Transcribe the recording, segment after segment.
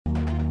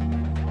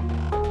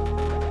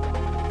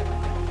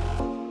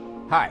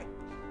Hi,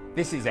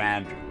 this is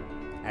Andrew,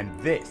 and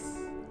this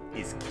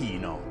is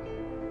Keen On,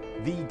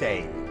 the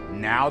daily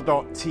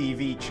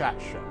now.tv chat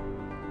show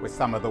with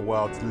some of the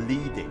world's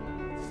leading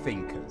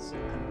thinkers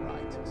and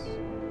writers.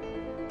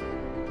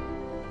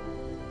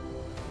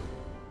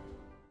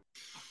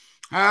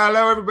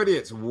 Hello, everybody.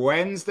 It's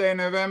Wednesday,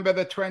 November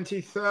the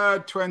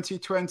 23rd,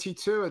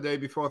 2022, a day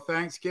before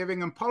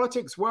Thanksgiving, and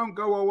politics won't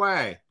go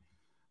away.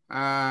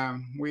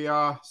 We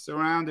are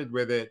surrounded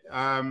with it.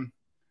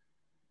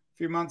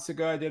 A few months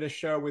ago, I did a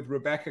show with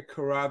Rebecca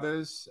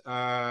Carruthers,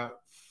 a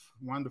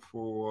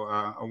wonderful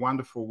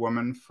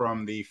woman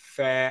from the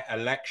Fair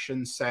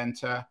Election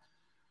Center.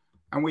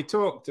 And we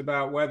talked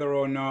about whether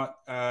or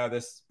not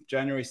this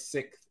January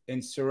 6th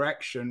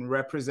insurrection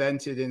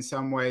represented in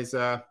some ways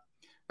an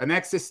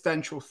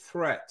existential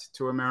threat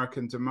to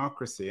American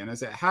democracy. And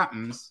as it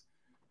happens,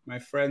 my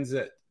friends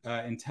at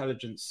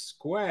Intelligence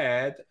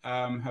Squared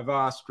have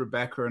asked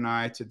Rebecca and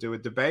I to do a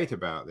debate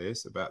about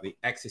this, about the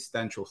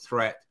existential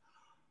threat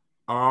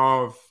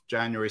of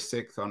January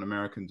 6th on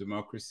American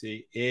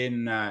democracy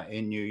in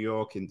New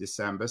York in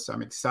December. So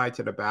I'm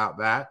excited about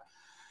that.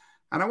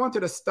 And I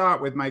wanted to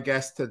start with my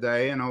guest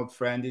today, an old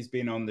friend. He's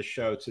been on the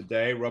show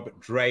today, Robert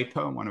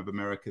Draper, one of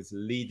America's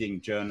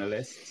leading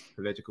journalists,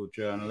 political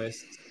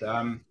journalists.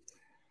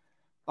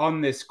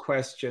 On this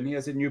question, he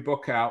has a new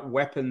book out,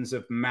 Weapons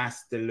of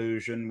Mass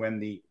Delusion, When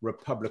the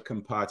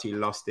Republican Party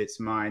Lost Its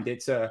Mind.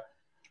 It's a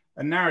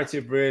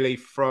narrative really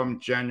from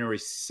January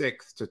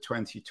 6th to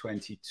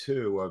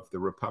 2022 of the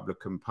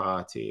Republican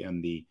Party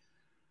and the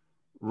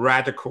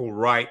radical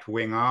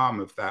right-wing arm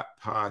of that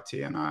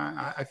party. And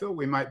I thought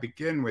we might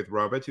begin with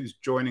Robert, who's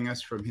joining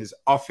us from his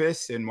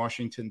office in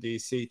Washington,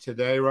 D.C.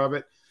 today.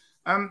 Robert,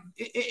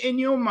 in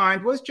your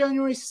mind, was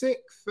January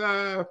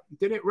 6th,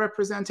 did it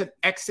represent an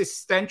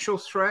existential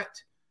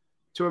threat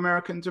to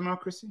American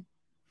democracy?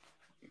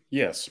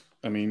 Yes.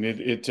 I mean,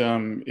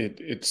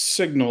 it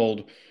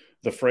signaled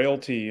the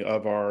frailty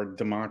of our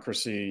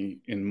democracy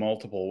in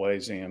multiple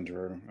ways,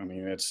 Andrew. I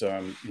mean, it's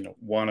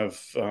one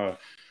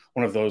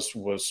of those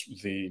was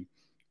the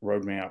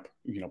roadmap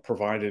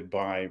provided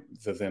by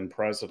the then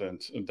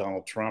president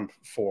Donald Trump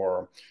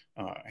for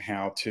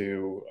how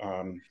to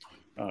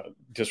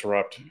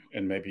disrupt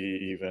and maybe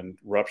even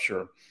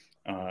rupture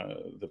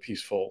the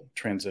peaceful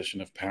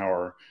transition of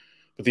power.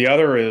 But the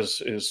other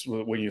is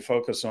when you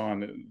focus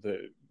on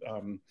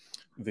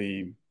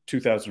the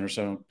 2,000 or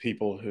so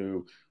people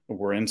who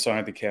were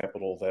inside the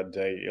Capitol that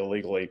day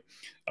illegally.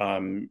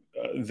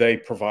 They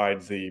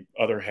provide the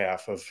other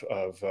half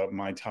of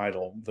my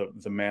title,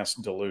 the mass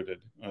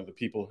deluded, the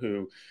people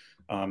who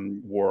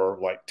were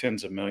like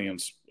tens of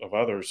millions of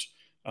others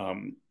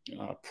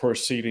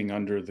proceeding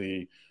under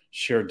the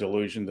shared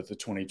delusion that the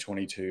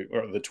 2022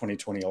 or the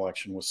 2020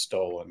 election was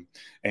stolen.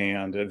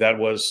 And that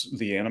was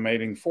the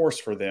animating force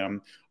for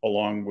them,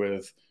 along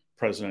with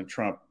President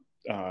Trump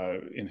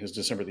in his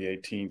December the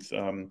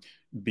 18th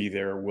Be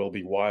There, Will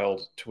Be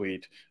Wild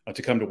tweet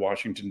to come to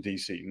Washington,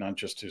 D.C., not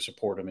just to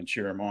support him and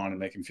cheer him on and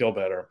make him feel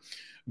better,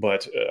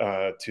 but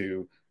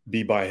to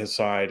be by his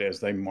side as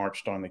they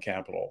marched on the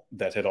Capitol.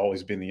 That had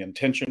always been the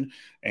intention,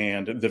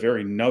 and the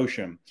very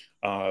notion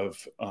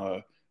of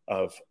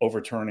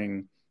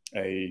overturning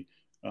a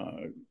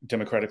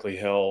democratically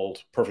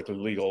held, perfectly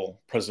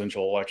legal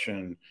presidential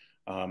election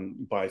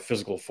by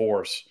physical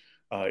force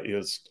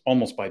is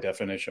almost by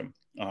definition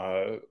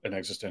an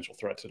existential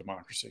threat to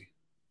democracy.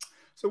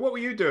 So what were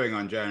you doing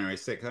on January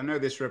 6th? I know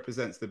this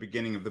represents the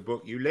beginning of the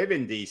book. You live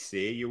in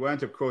D.C. You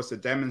weren't, of course, a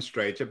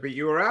demonstrator, but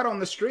you were out on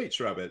the streets,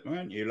 Robert,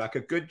 weren't you? Like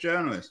a good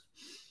journalist.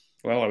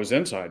 Well, I was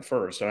inside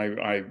first.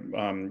 I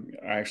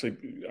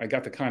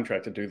got the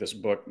contract to do this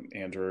book,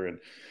 Andrew,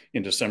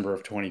 in December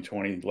of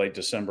 2020, late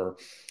December.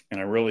 And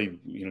I really,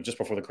 just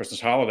before the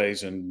Christmas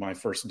holidays and my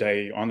first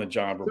day on the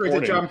job reporting. Sorry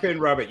to jump in,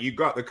 Robert, you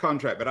got the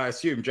contract, but I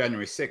assume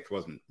January 6th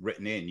wasn't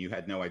written in. You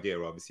had no idea,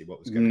 obviously,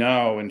 what was going to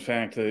No, in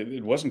fact,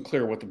 it wasn't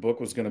clear what the book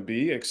was going to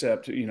be,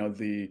 except,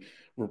 the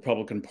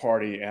Republican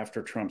Party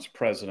after Trump's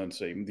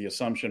presidency. The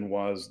assumption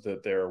was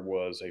that there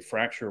was a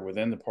fracture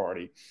within the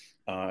party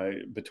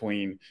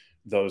between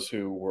those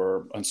who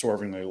were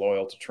unswervingly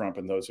loyal to Trump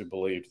and those who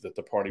believed that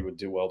the party would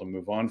do well to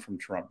move on from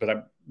Trump. But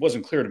it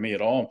wasn't clear to me at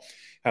all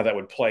how that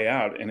would play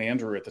out. And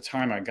Andrew, at the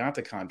time I got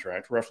the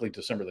contract, roughly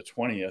December the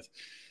 20th,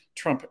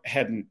 Trump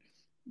hadn't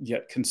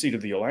yet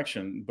conceded the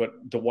election, but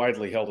the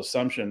widely held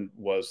assumption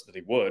was that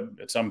he would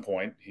at some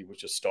point. He was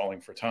just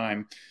stalling for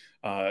time.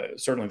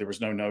 Certainly there was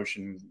no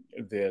notion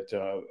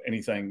that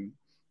anything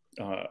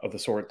of the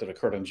sort that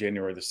occurred on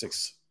January the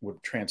 6th would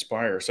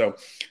transpire. So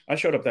I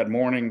showed up that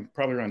morning,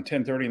 probably around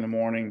 10:30 in the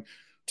morning,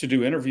 to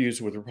do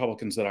interviews with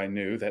Republicans that I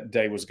knew. That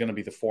day was going to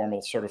be the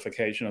formal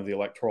certification of the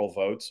electoral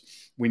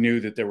votes. We knew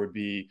that there would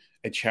be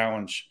a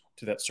challenge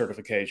to that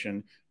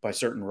certification by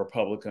certain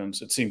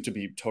Republicans. It seemed to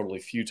be totally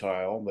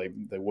futile.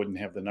 They wouldn't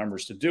have the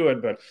numbers to do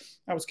it, but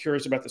I was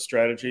curious about the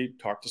strategy,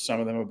 talked to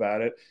some of them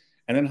about it,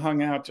 and then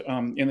hung out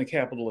in the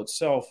Capitol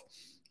itself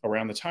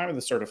around the time of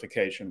the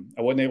certification.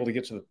 I wasn't able to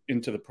get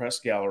into the press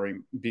gallery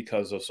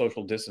because of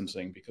social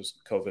distancing, because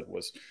COVID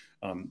was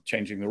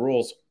changing the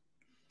rules.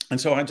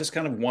 And so I just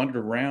kind of wandered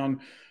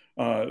around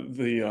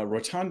the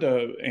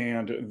rotunda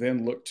and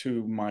then looked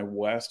to my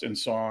west and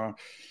saw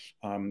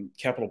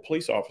Capitol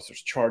Police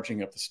officers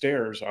charging up the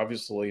stairs,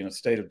 obviously in a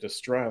state of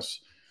distress.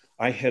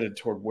 I headed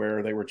toward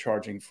where they were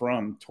charging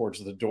from,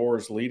 towards the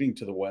doors leading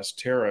to the West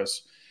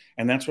Terrace.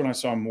 And that's when I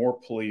saw more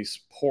police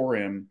pour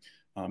in,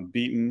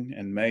 beaten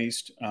and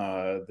maced,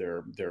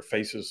 their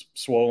faces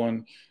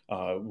swollen,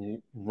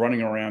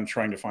 running around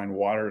trying to find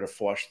water to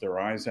flush their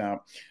eyes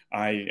out.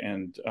 I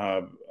and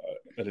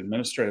an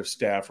administrative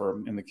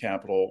staffer in the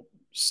Capitol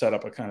set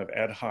up a kind of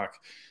ad hoc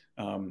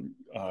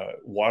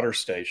water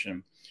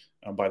station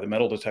by the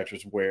metal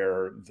detectors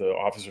where the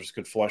officers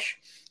could flush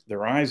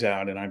their eyes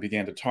out. And I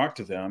began to talk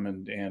to them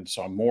and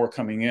saw more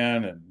coming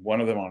in, and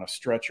one of them on a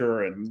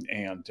stretcher. And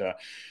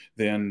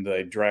then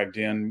they dragged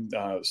in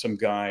some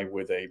guy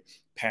with a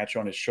patch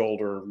on his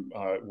shoulder,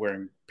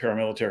 wearing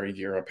paramilitary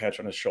gear, a patch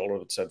on his shoulder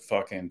that said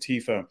 "fuck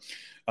Antifa."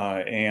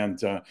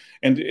 And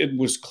it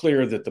was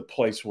clear that the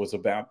place was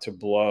about to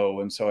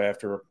blow. And so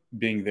after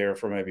being there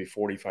for maybe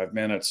 45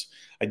 minutes,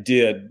 I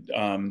did,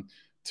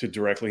 to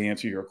directly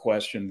answer your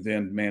question,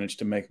 then managed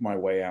to make my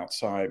way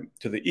outside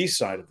to the east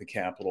side of the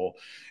Capitol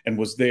and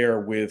was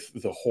there with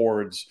the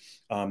hordes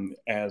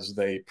as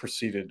they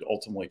proceeded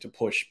ultimately to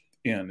push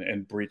in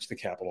and breach the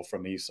Capitol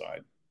from the east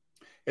side.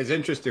 It's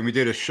interesting. We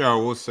did a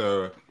show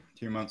also a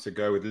few months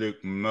ago with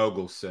Luke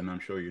Mogelson. I'm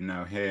sure you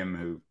know him,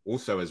 who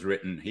also has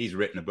written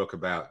a book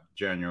about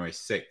January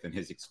 6th and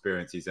his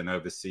experience. He's an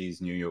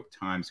overseas New York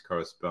Times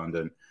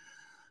correspondent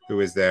who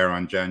was there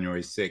on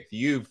January 6th.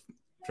 You've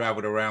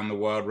traveled around the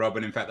world,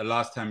 Robin. In fact, the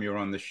last time you were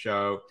on the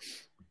show,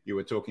 you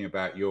were talking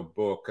about your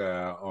book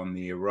on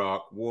the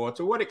Iraq War.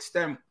 To what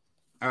extent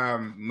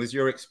was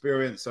your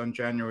experience on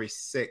January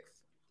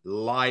 6th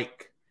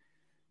like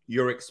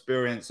your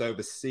experience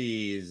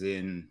overseas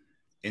in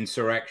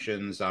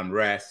insurrections,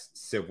 unrest,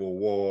 civil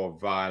war,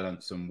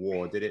 violence, and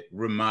war? Did it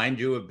remind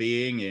you of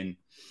being in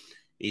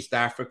East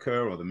Africa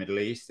or the Middle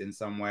East in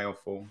some way or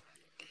form?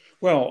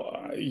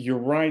 Well, you're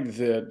right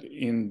that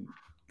in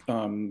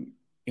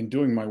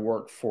doing my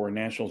work for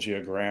National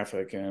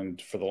Geographic,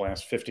 and for the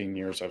last 15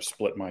 years, I've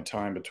split my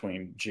time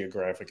between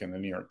Geographic and the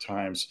New York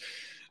Times.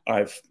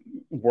 I've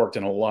worked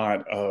in a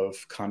lot of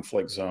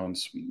conflict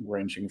zones,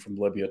 ranging from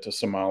Libya to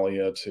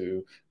Somalia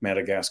to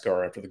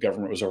Madagascar after the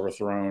government was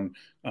overthrown,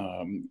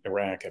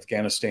 Iraq,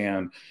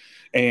 Afghanistan,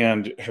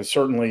 and have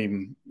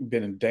certainly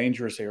been in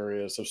dangerous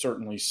areas. I've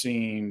certainly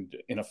seen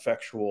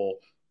ineffectual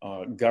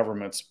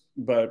governments,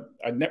 but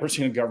I'd never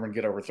seen a government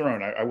get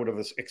overthrown. I would have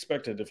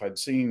expected, if I'd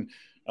seen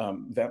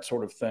that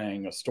sort of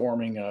thing, a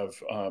storming of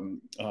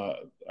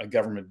a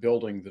government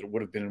building, that it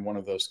would have been in one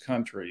of those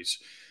countries.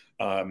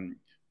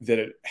 That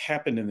it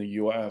happened in the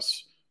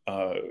U.S.,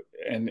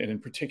 and in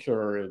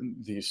particular in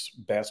this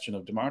bastion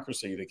of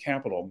democracy, the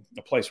Capitol,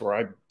 a place where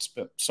I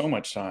spent so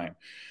much time,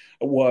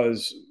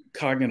 was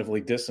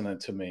cognitively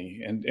dissonant to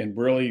me, and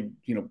really,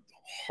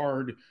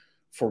 hard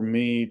for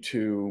me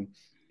to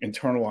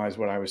internalize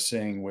what I was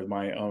seeing with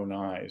my own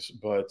eyes.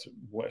 But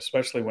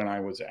especially when I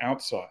was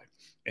outside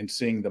and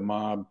seeing the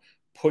mob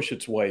push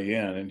its way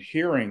in and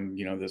hearing,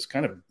 this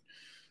kind of,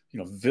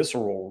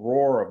 visceral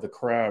roar of the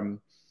crowd,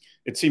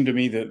 it seemed to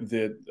me that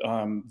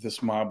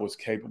this mob was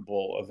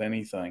capable of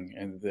anything,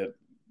 and that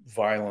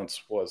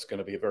violence was going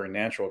to be a very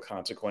natural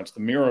consequence.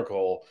 The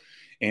miracle,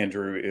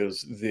 Andrew,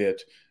 is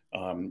that,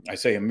 I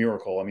say a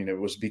miracle, I mean, it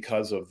was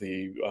because of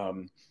the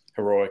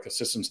heroic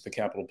assistance of the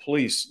Capitol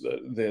Police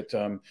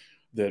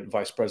that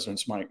Vice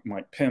President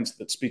Mike Pence,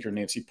 that Speaker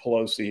Nancy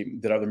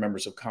Pelosi, that other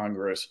members of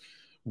Congress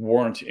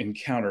weren't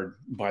encountered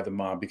by the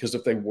mob, because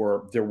if they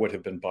were, there would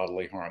have been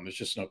bodily harm. There's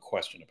just no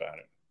question about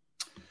it.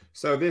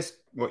 So this,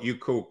 what you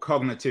call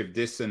cognitive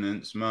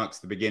dissonance, marks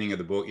the beginning of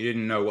the book. You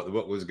didn't know what the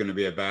book was going to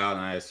be about.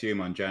 And I assume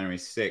on January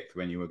 6th,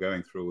 when you were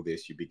going through all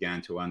this, you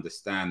began to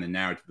understand the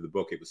narrative of the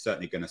book. It was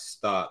certainly going to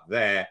start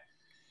there.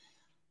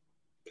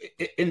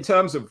 In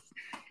terms of,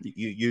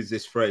 you use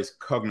this phrase,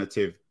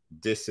 cognitive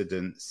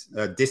dissonance,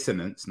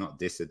 not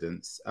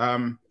dissidence.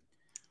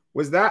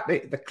 Was that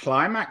the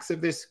climax of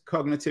this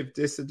cognitive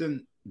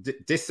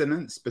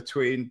dissonance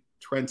between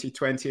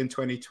 2020 and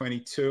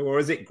 2022? Or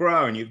has it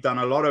grown? You've done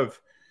a lot of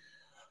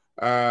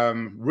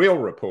real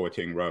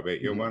reporting,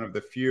 Robert. You're one of the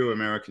few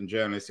American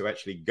journalists who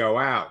actually go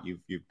out.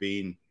 You've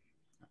been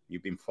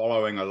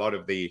following a lot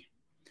of the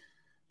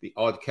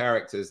odd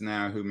characters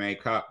now who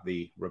make up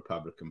the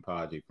Republican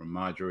Party, from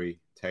Marjorie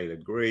Taylor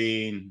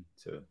Greene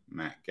to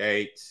Matt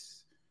Gaetz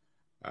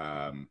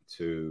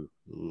to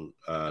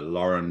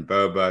Lauren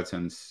Boebert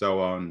and so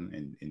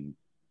on in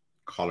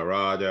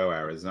Colorado,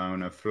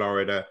 Arizona,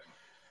 Florida.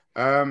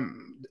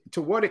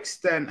 To what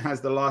extent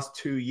has the last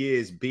 2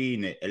 years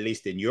been, at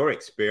least in your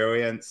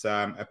experience,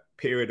 a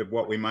period of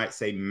what we might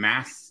say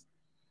mass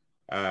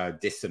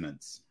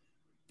dissonance?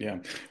 Yeah.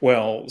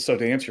 Well, so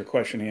to answer your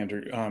question,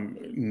 Andrew,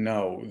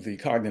 no, the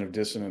cognitive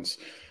dissonance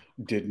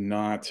did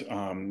not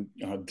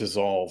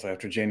dissolve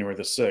after January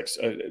the 6th.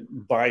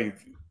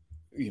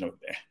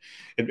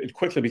 It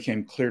quickly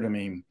became clear to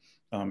me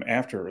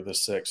after the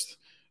 6th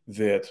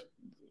that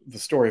the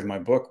story of my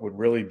book would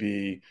really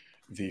be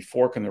the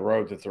fork in the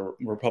road that the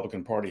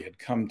Republican Party had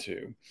come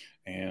to,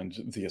 and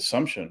the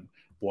assumption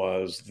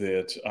was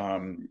that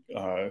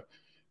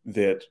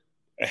that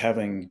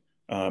having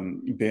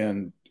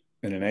been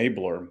an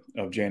enabler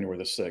of January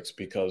the 6th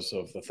because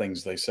of the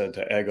things they said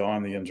to egg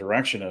on the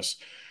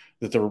insurrectionists,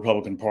 that the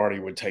Republican Party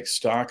would take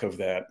stock of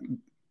that,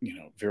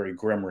 very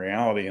grim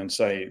reality and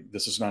say,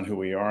 this is not who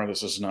we are.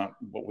 This is not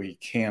what we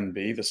can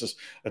be. This is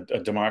a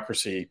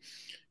democracy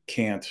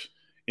can't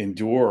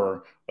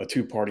endure a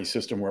two-party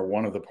system where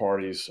one of the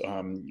parties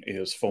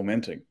is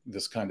fomenting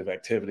this kind of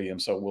activity.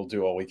 And so we'll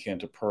do all we can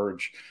to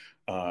purge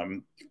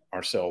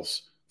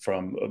ourselves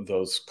from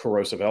those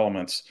corrosive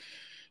elements.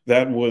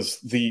 That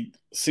was the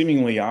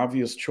seemingly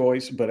obvious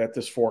choice, but at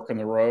this fork in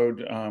the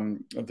road,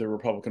 the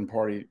Republican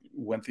Party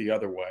went the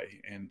other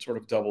way and sort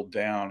of doubled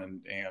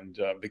down and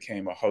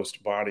became a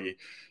host body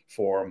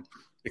for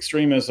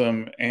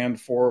extremism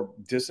and for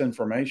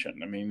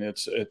disinformation. I mean,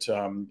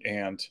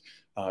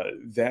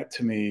 that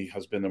to me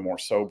has been the more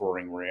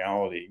sobering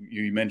reality.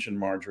 You mentioned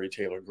Marjorie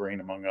Taylor Greene,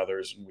 among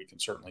others, and we can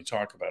certainly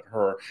talk about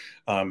her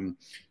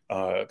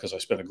because I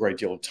spent a great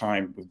deal of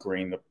time with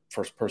Greene, the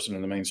first person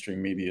in the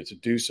mainstream media to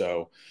do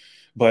so.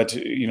 But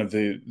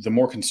the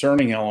more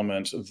concerning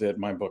element that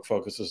my book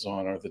focuses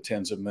on are the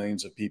tens of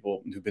millions of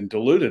people who've been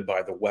deluded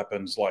by the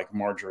weapons like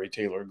Marjorie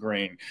Taylor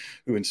Greene,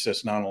 who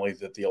insists not only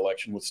that the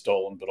election was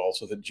stolen, but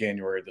also that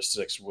January the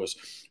 6th was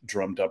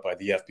drummed up by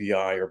the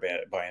FBI or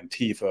by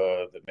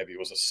Antifa, that maybe it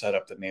was a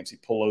setup that Nancy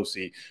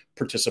Pelosi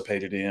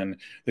participated in,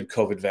 that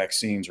COVID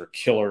vaccines are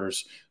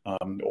killers,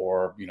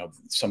 or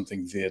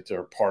something that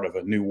are part of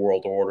a new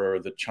world order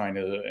that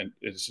China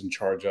is in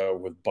charge of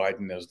with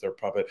Biden as their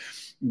puppet.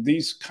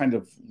 These kind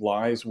of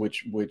lies,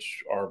 which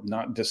are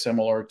not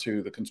dissimilar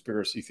to the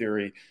conspiracy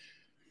theory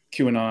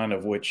QAnon,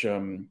 of which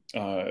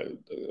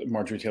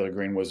Marjorie Taylor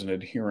Greene was an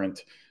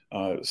adherent,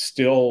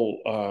 still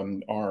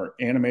are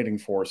animating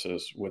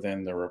forces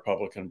within the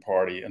Republican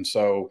Party. And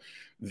so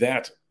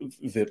that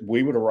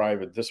we would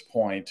arrive at this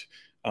point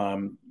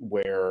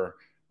where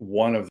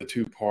one of the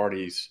two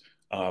parties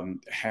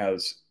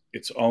has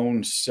its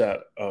own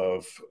set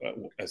of,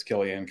 as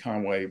Kellyanne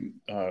Conway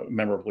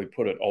memorably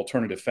put it,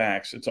 alternative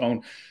facts. Its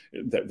own,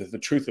 that the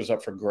truth is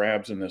up for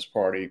grabs in this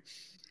party,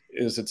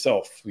 is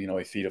itself,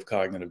 a feat of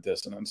cognitive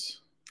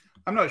dissonance.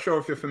 I'm not sure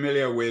if you're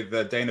familiar with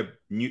Dana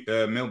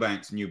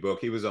Milbank's new book.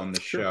 He was on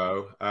the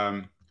show.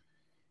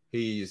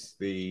 He's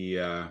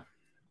the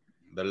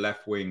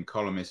left-wing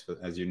columnist,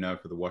 as you know,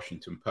 for the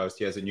Washington Post.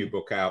 He has a new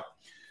book out,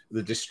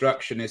 The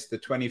Destructionist, the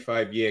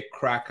 25-year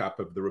crack-up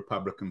of the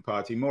Republican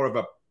Party.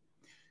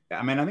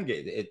 I think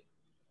it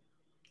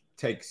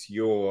takes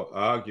your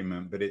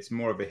argument, but it's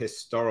more of a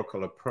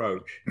historical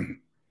approach.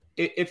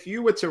 If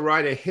you were to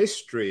write a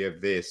history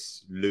of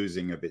this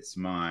losing of its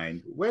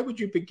mind, where would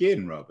you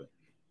begin, Robert?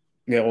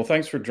 Yeah, well,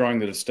 thanks for drawing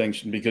the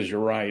distinction, because you're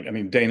right. I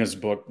mean, Dana's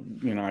book,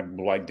 I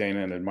like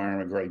Dana and admire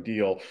him a great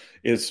deal,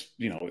 is,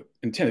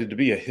 intended to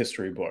be a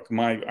history book.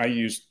 I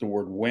used the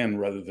word when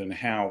rather than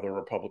how the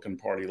Republican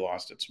Party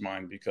lost its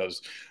mind,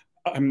 because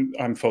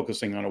I'm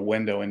focusing on a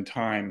window in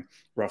time,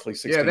 roughly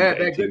 16 to 18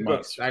 they're good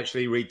months. Books to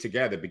actually read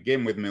together.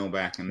 Begin with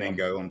Milbank and then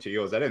go on to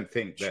yours. I don't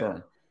think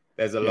that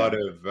there's a lot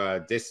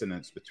of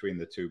dissonance between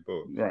the two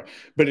books. Right.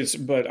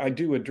 But I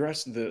do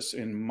address this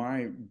in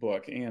my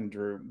book,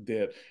 Andrew,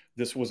 that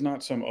this was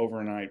not some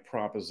overnight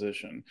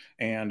proposition.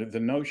 And the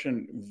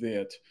notion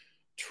that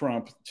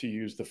Trump, to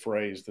use the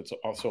phrase that's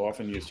also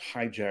often used,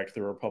 hijacked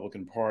the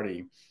Republican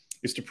Party,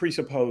 is to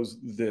presuppose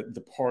that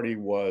the party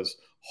was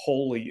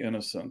wholly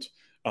innocent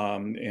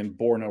and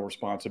bore no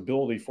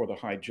responsibility for the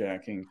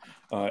hijacking,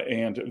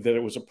 and that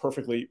it was a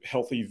perfectly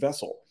healthy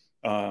vessel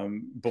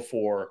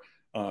before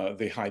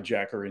the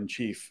hijacker in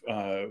chief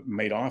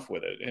made off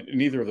with it. And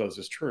neither of those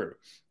is true.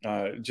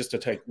 Just to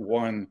take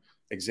one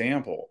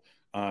example,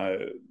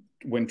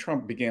 when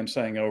Trump began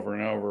saying over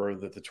and over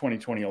that the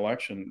 2020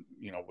 election,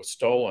 was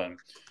stolen,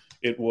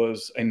 it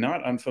was a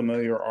not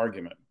unfamiliar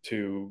argument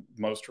to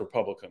most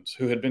Republicans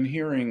who had been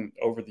hearing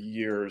over the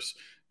years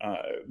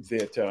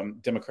that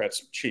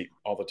Democrats cheat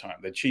all the time.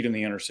 They cheat in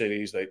the inner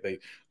cities.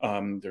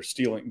 They're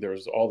stealing.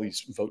 There's all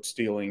these vote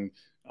stealing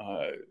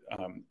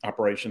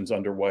operations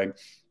underway.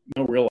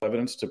 No real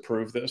evidence to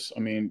prove this. I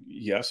mean,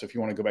 yes, if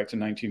you want to go back to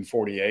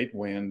 1948,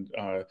 when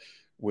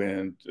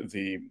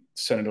the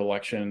Senate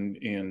election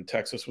in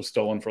Texas was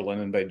stolen for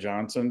Lyndon B.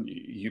 Johnson,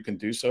 you can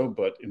do so.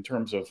 But in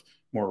terms of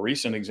more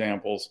recent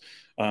examples,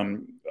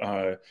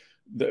 Canada,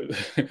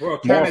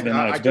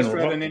 I just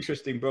read an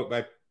interesting book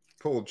by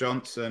Paul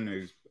Johnson,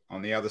 who's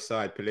on the other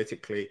side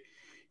politically.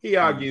 He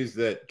argues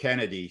that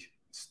Kennedy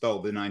stole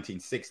the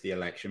 1960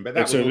 election, but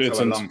that was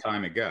also a long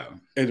time ago.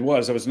 It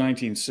was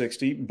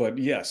 1960, but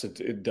yes,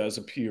 it does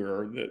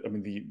appear that,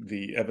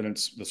 the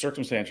evidence, the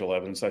circumstantial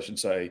evidence, I should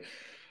say,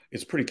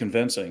 is pretty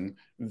convincing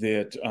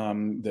that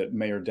that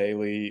Mayor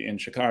Daley in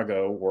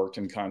Chicago worked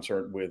in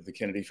concert with the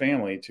Kennedy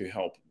family to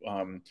help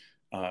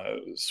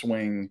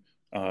swing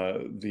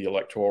the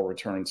electoral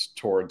returns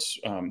towards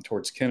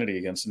Kennedy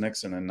against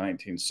Nixon in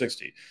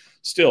 1960.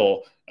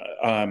 Still,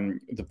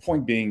 the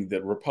point being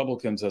that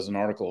Republicans, as an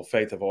article of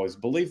faith, have always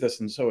believed this,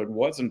 and so it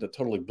wasn't a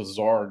totally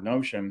bizarre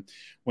notion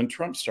when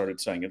Trump started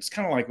saying it. It's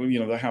kind of like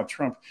how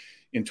Trump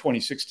in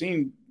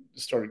 2016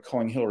 started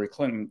calling Hillary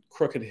Clinton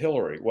Crooked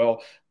Hillary.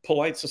 Well,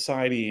 polite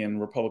society in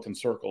Republican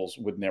circles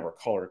would never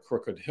call her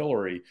Crooked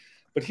Hillary,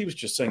 but he was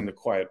just saying the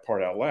quiet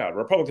part out loud.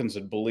 Republicans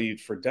had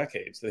believed for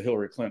decades that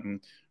Hillary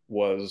Clinton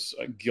was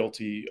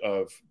guilty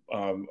of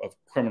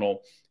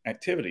criminal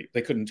activity.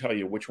 They couldn't tell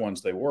you which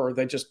ones they were.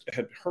 They just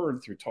had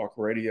heard through talk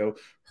radio,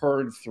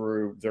 heard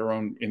through their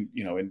own, and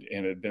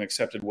had been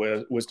accepted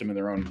wisdom in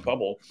their own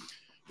bubble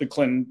that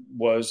Clinton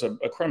was a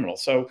criminal.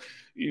 So,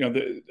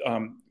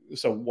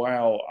 so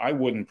while I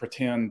wouldn't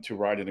pretend to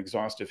write an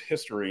exhaustive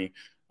history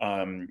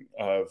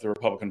of the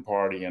Republican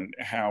Party and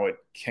how it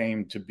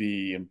came to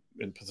be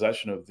in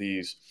possession of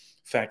these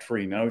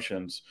fact-free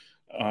notions,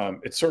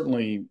 it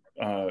certainly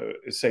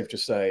is safe to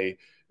say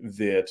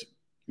that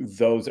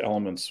those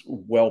elements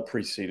well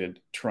preceded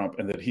Trump,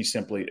 and that he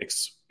simply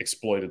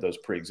exploited those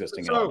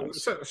pre-existing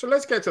elements. So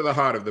let's get to the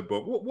heart of the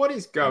book. What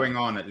is going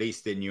on, at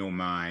least in your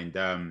mind?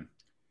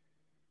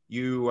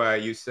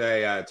 You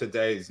say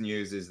today's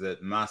news is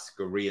that Musk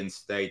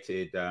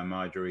reinstated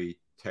Marjorie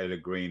Taylor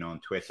Greene on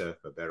Twitter,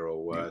 for better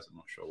or worse. I'm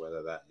not sure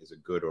whether that is a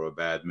good or a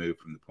bad move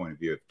from the point of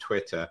view of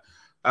Twitter.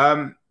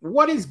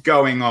 What is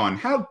going on?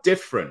 How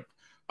different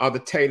are the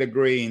Taylor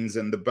Greenes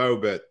and the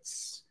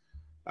Boberts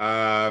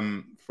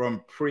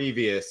from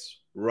previous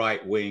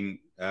right-wing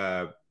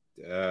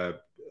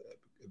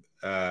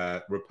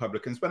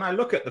Republicans? When I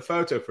look at the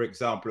photo, for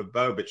example, of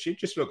Bobert, she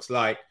just looks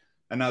like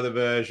another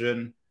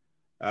version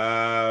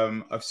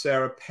of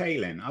Sarah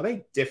Palin. Are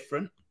they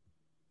different?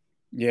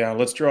 Yeah,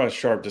 let's draw a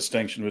sharp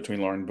distinction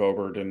between Lauren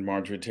Boebert and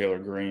Marjorie Taylor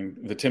Greene.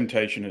 The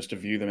temptation is to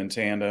view them in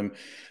tandem.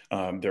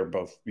 They're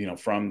both,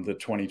 from the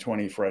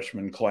 2020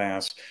 freshman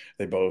class.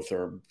 They both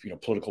are,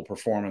 political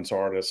performance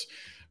artists.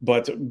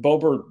 But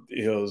Boebert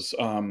is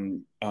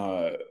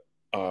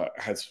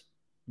has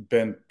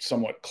been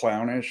somewhat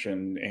clownish,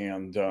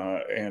 and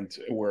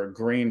where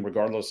Greene,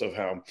 regardless of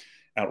how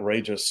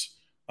outrageous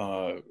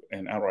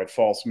and outright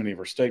false many of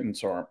her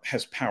statements are,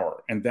 has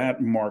power, and that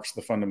marks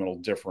the fundamental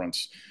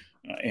difference,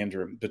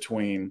 Andrew,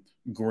 between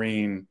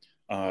Greene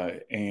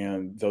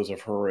and those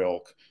of her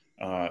ilk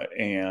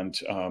and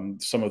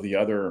some of the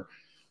other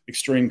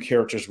extreme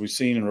characters we've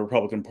seen in the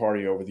Republican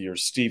Party over the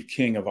years. Steve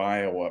King of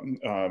Iowa,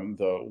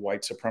 the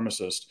white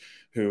supremacist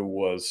who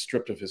was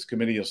stripped of his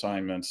committee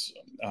assignments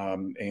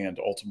and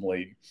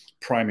ultimately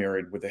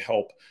primaried with the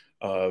help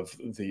of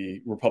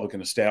the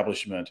Republican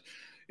establishment,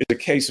 is a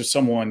case of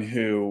someone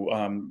who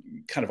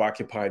kind of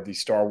occupied the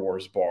Star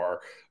Wars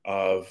bar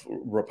of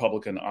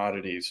Republican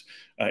oddities.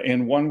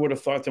 And one would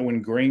have thought that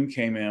when Greene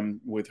came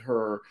in with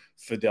her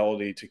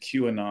fidelity to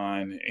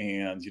QAnon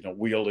and,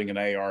 wielding an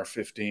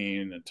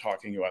AR-15 and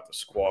talking about the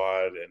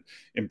squad and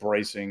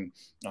embracing,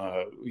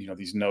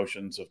 these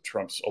notions of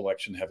Trump's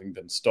election having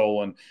been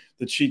stolen,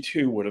 that she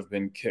too would have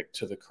been kicked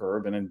to the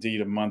curb. And indeed,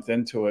 a month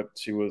into it,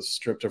 she was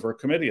stripped of her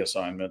committee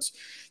assignments.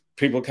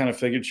 People kind of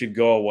figured she'd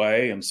go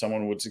away and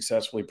someone would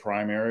successfully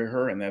primary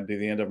her, and that'd be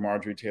the end of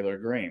Marjorie Taylor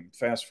Greene.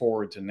 Fast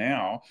forward to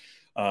now,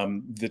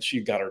 that she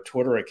got her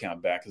Twitter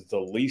account back is the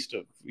least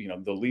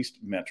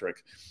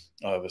metric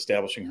of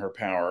establishing her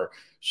power.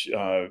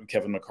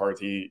 Kevin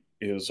McCarthy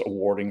is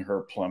awarding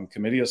her plum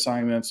committee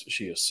assignments.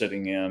 She is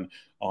sitting in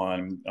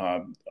on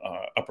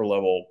upper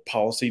level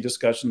policy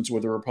discussions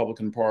with the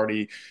Republican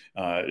Party.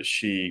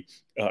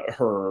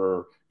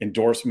 Her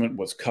endorsement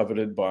was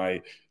coveted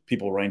by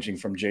people ranging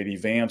from J.D.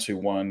 Vance, who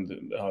won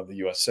the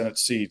U.S. Senate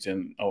seat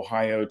in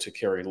Ohio, to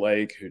Kari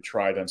Lake, who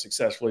tried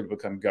unsuccessfully to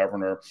become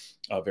governor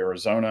of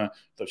Arizona,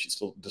 though she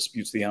still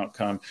disputes the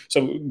outcome.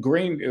 So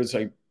Greene is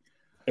a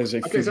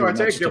okay, so I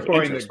take your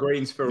point that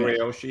Greene's for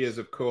real. She is,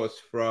 of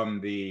course, from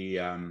the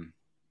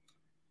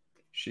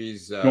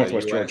she's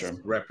Northwest US Georgia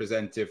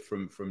representative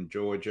from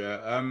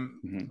Georgia.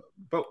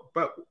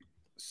 But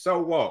so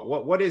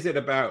what? What is it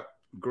about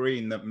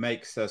Greene that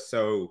makes her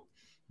so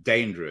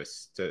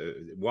dangerous?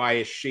 Why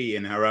is she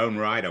in her own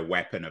right a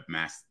weapon of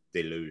mass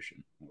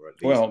delusion? Or at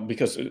least... Well,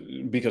 because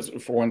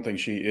for one thing,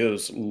 she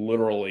is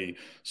literally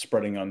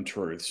spreading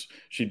untruths.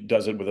 She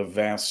does it with a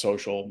vast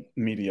social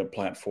media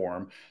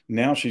platform.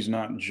 Now she's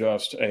not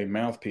just a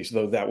mouthpiece,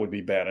 though that would be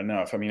bad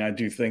enough. I mean, I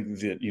do think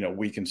that,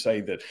 we can say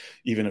that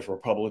even if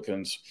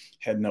Republicans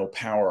had no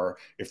power,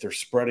 if they're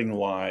spreading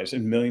lies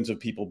and millions of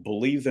people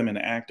believe them and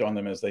act on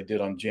them as they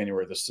did on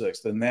January the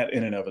 6th, then that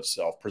in and of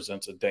itself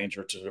presents a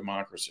danger to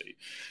democracy.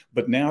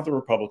 But now the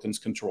Republicans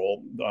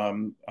control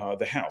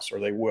the House,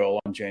 or they will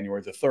on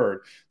January the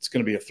 3rd. It's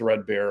going to be a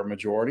threadbare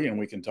majority, and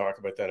we can talk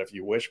about that if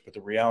you wish. But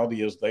the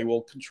reality is they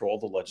will control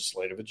the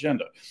legislative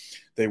agenda.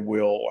 They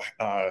will,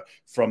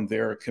 from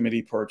their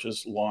committee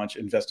purchase, launch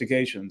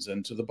investigations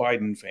into the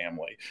Biden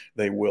family.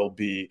 They will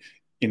be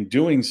in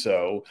doing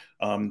so,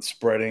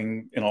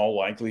 spreading in all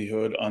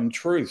likelihood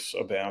untruths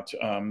about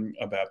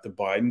the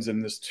Bidens,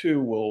 and this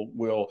too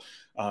will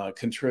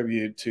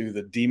contribute to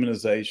the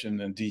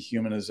demonization and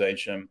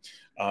dehumanization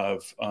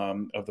of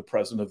the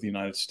President of the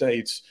United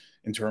States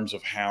in terms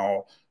of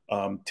how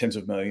tens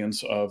of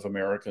millions of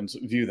Americans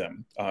view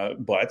them.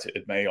 But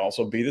it may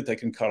also be that they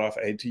can cut off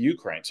aid to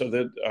Ukraine. So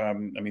that, I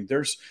mean,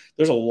 there's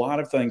a lot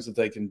of things that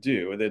they can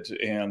do,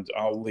 and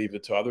I'll leave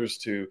it to others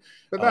to.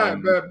 But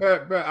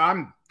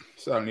I'm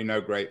certainly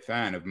no great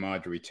fan of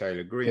Marjorie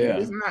Taylor Greene. Yeah.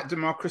 Isn't that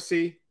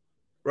democracy,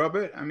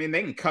 Robert? I mean,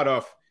 they can cut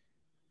off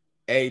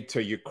aid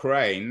to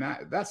Ukraine.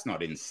 That's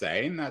not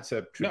insane. That's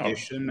a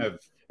tradition of.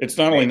 It's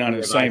not only not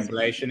insane.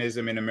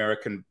 Isolationism in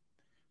American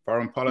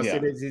foreign policy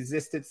that has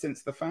existed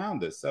since the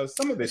founders. So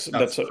some of this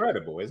stuff's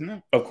credible, isn't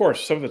it? Of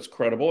course, some of it's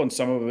credible, and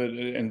some of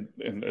it,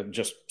 and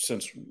just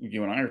since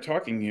you and I are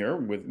talking here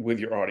with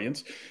your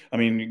audience, I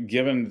mean,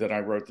 given that I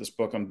wrote this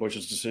book on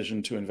Bush's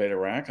decision to invade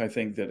Iraq, I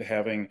think that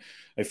having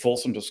a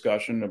fulsome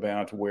discussion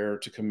about where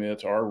to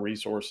commit our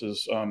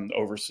resources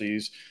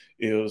overseas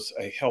is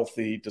a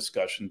healthy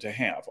discussion to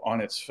have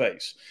on its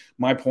face.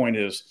 My point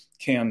is,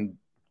 can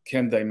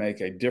they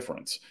make a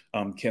difference?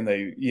 Can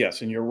they?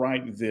 Yes, and you're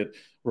right that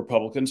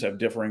Republicans have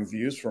differing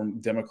views from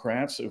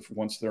Democrats. If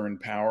once they're in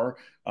power,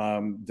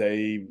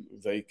 they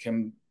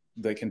can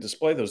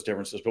display those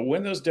differences. But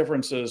when those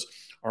differences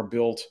are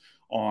built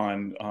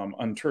on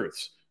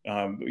untruths,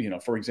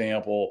 for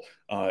example,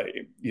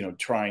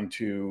 trying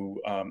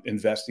to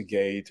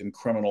investigate and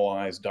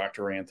criminalize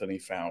Dr. Anthony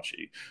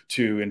Fauci,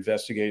 to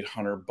investigate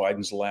Hunter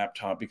Biden's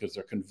laptop because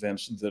they're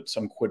convinced that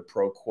some quid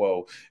pro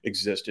quo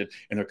existed,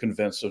 and they're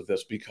convinced of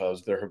this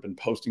because there have been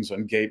postings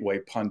on Gateway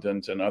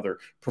Pundit and other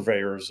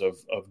purveyors of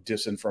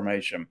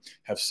disinformation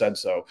have said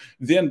so.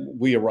 Then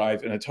we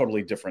arrive in a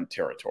totally different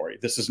territory.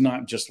 This is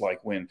not just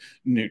like when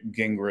Newt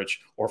Gingrich,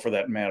 or for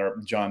that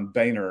matter, John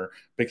Boehner,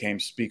 became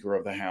Speaker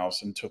of the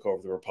House and took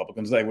over the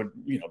Republicans. They would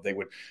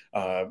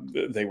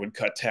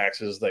cut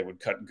taxes, they would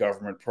cut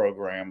government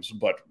programs,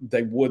 but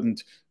they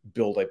wouldn't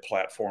build a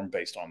platform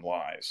based on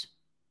lies.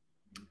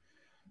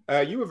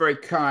 You were very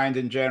kind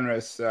and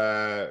generous,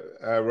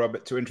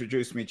 Robert, to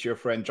introduce me to your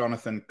friend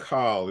Jonathan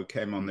Karl, who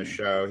came on the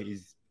show.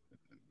 He's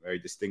a very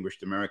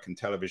distinguished American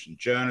television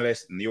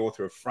journalist and the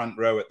author of Front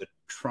Row at the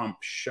Trump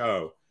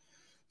Show.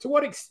 To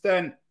what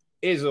extent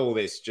is all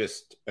this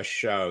just a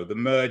show, the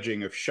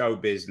merging of show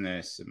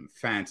business and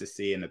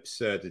fantasy and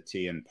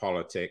absurdity and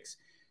politics?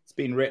 It's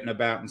been written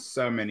about in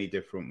so many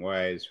different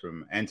ways,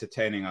 from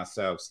Entertaining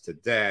Ourselves to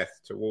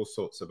Death to all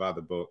sorts of other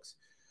books.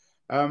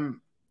 The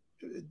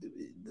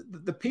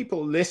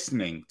people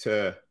listening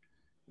to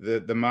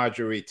the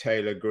Marjorie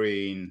Taylor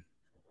Greene,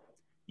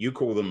 you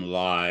call them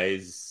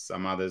lies,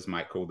 some others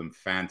might call them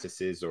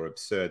fantasies or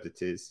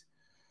absurdities.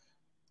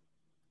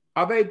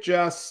 Are they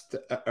just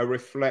a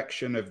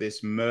reflection of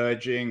this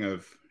merging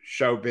of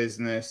show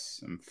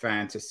business and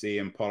fantasy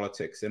and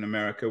politics in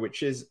America,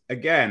 which is,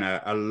 again,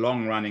 a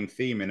long-running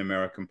theme in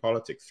American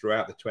politics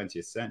throughout the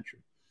 20th century?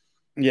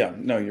 Yeah,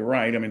 no, you're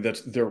right. I mean,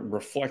 they're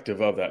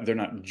reflective of that. They're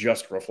not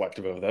just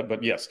reflective of that,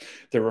 but yes,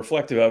 they're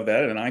reflective of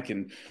that. And I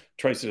can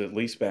trace it at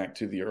least back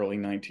to the early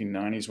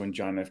 1990s when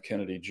John F.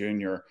 Kennedy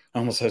Jr., I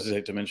almost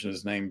hesitate to mention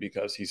his name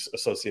because he's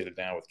associated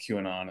now with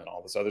QAnon and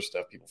all this other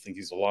stuff. People think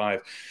he's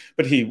alive.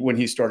 But when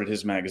he started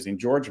his magazine,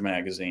 George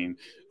Magazine,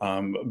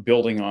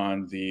 building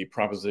on the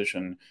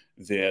proposition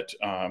that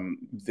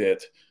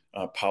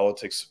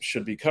politics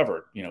should be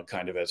covered,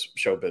 kind of as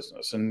show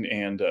business,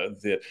 and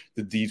that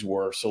these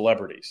were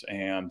celebrities,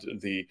 and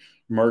the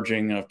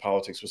merging of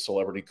politics with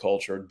celebrity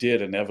culture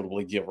did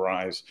inevitably give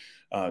rise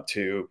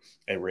to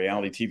a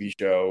reality TV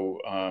show,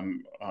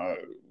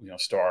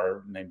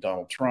 star named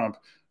Donald Trump,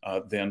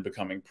 then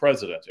becoming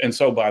president. And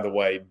so, by the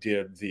way,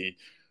 did the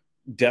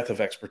death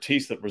of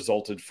expertise that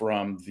resulted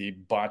from the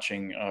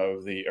botching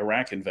of the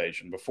Iraq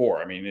invasion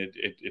before. I mean,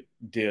 it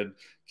did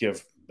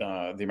give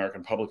the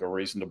American public a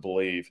reason to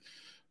believe,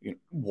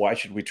 why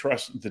should we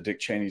trust the Dick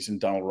Cheneys and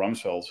Donald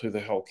Rumsfelds? Who the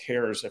hell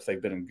cares if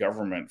they've been in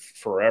government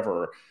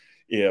forever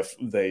if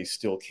they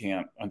still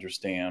can't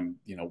understand,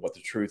 what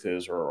the truth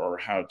is or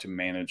how to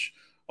manage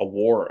a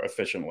war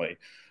efficiently?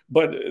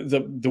 But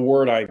the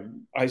word I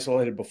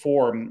isolated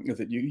before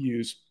that you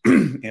use,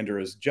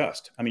 Andrew, is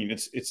just. I mean,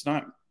 it's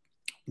not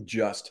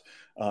just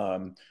a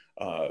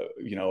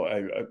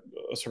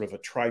sort of a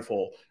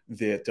trifle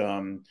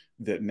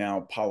that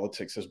now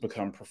politics has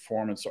become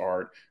performance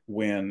art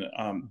when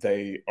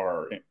they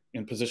are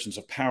in positions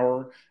of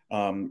power,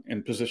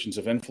 in positions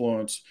of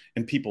influence,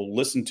 and people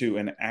listen to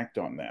and act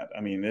on that.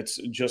 I mean, it's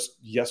just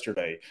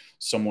yesterday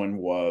someone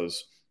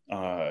was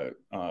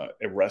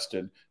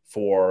arrested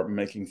for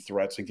making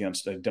threats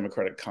against a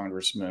Democratic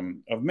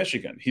congressman of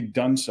Michigan. He'd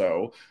done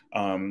so,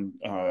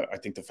 I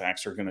think the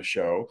facts are going to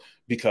show,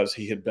 because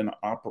he had been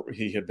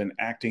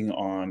acting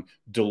on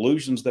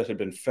delusions that had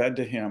been fed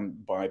to him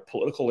by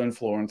political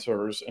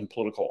influencers and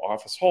political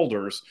office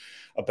holders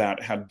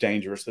about how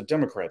dangerous the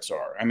Democrats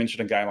are. I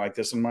mentioned a guy like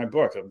this in my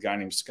book, a guy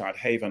named Scott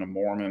Haven, a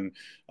Mormon,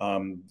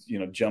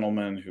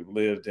 gentleman who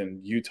lived in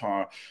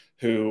Utah,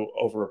 who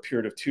over a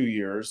period of 2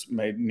 years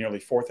made nearly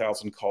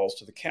 4,000 calls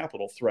to the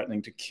Capitol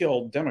threatening to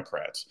kill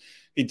Democrats.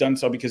 He'd done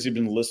so because he'd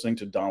been listening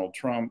to Donald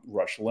Trump,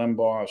 Rush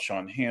Limbaugh,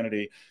 Sean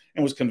Hannity,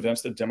 and was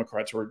convinced that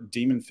Democrats were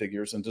demon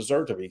figures and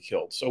deserved to be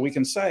killed. So we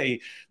can say,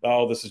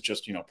 oh, this is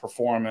just,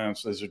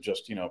 performance. These are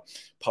just,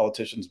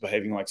 politicians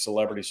behaving like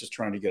celebrities, just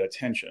trying to get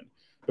attention.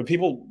 But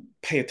people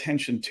pay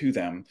attention to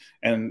them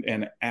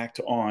and act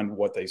on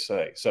what they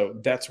say. So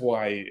that's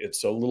why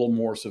it's a little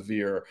more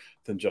severe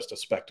than just a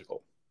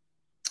spectacle.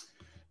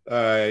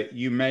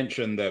 You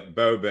mentioned that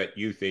Boebert,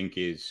 you think,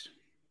 is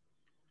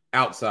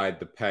outside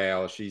the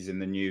pale. She's in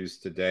the news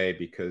today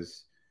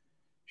because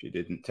she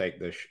didn't take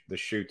the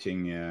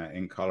shooting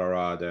in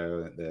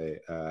Colorado, the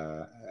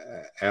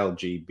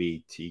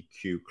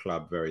LGBTQ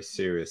club, very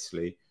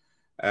seriously.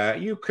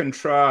 You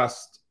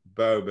contrast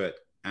Boebert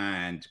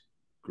and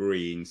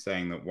Green,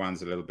 saying that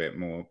one's a little bit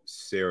more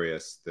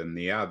serious than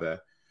the other.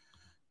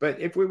 But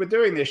if we were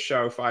doing this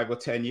show 5 or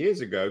 10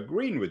 years ago,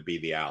 Green would be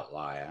the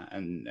outlier.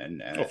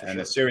 And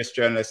a serious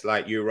journalist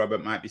like you,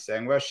 Robert, might be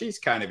saying, well, she's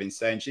kind of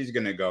insane. She's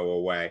going to go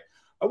away.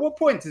 At what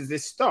point does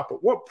this stop?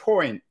 At what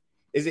point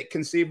is it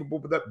conceivable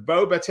that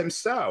Boebert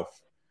himself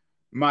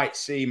might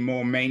seem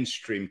more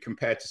mainstream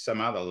compared to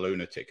some other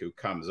lunatic who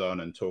comes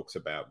on and talks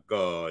about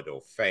God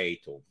or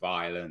fate or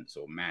violence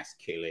or mass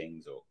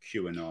killings or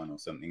QAnon or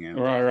something else?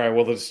 Right.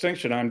 Well, the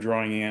distinction I'm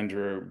drawing,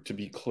 Andrew, to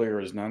be clear,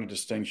 is not a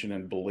distinction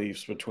in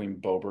beliefs between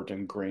Boebert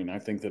and Green. I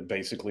think that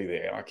basically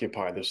they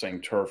occupy the same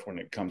turf when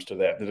it comes to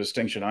that. The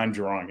distinction I'm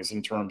drawing is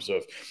in terms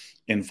of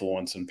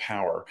influence and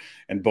power,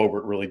 and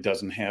Boebert really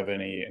doesn't have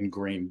any, and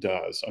Green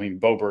does. I mean,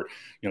 Boebert,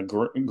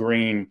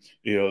 Green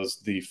is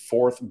the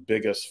 4th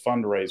biggest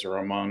fundraiser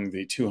among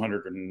the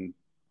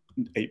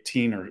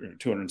 218 or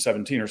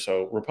 217 or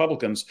so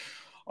Republicans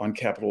on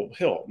Capitol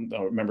Hill,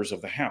 members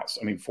of the House.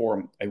 I mean,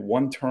 for a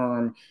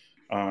one-term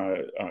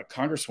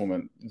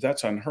congresswoman,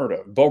 that's unheard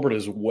of. Boebert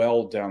is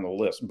well down the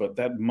list, but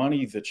that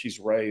money that she's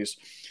raised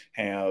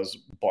has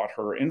bought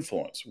her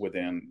influence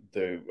within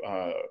the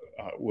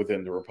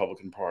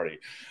Republican Party.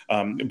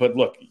 But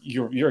look,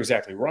 you're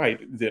exactly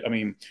right.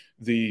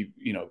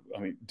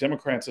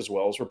 Democrats as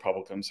well as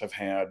Republicans have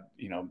had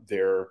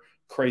their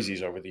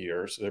crazies over the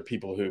years. There are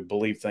people who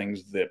believe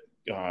things that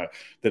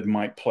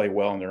might play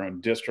well in their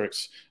own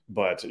districts,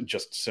 but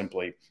just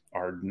simply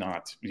are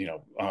not,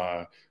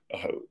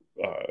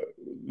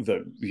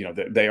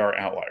 they are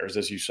outliers,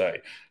 as you say.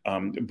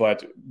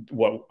 But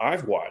what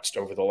I've watched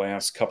over the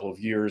last couple of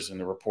years in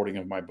the reporting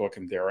of my book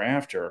and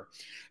thereafter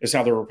is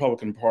how the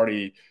Republican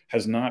Party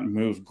has not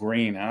moved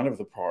Green out of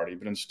the party,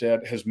 but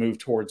instead has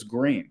moved towards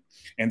Green.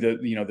 And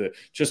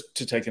just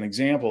to take an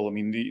example, I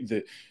mean,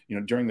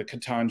 during the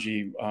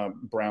Ketanji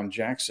Brown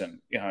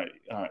Jackson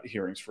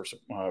hearings for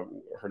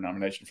her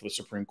nomination for the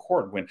Supreme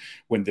Court,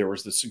 when there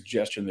was the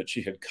suggestion that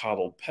she had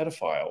coddled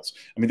pedophiles,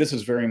 I mean, this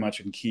is very much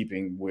in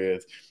keeping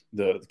with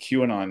the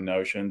QAnon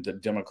notion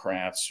that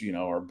Democrats,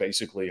 are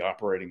basically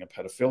operating a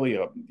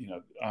pedophilia,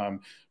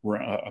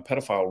 a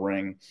pedophile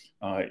ring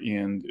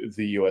in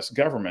the U.S.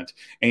 government.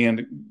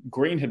 And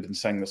Green had been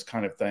saying this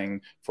kind of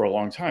thing for a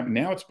long time.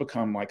 Now it's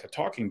become like a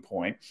talking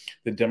point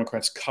that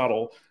Democrats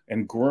coddle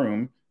and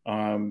groom.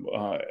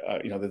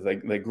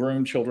 They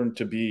groom children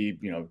to be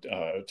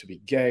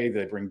gay.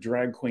 They bring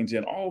drag queens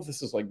in. All of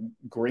this is like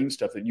Green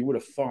stuff that you would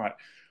have thought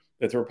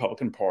that the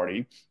Republican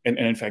Party, and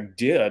in fact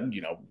did,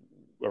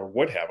 or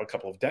would have a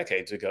couple of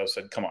decades ago,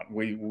 said, come on,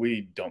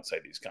 we don't say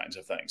these kinds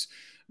of things.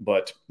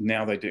 But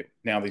now they do.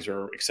 Now these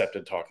are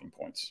accepted talking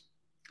points.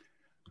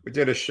 We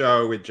did a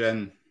show with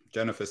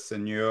Jennifer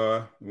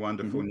Senior,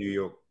 wonderful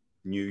New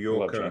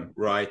Yorker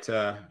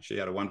writer. She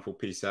had a wonderful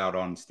piece out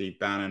on Steve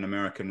Bannon,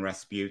 American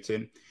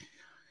Rasputin.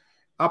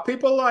 Are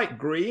people like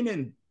Green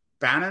in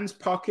Bannon's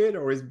pocket,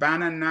 or is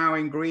Bannon now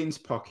in Green's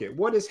pocket?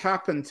 What has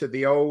happened to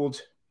the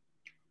old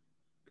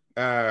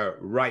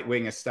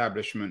right-wing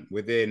establishment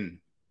within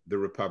the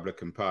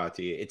Republican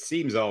Party? It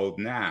seems old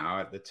now.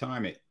 At the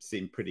time, it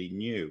seemed pretty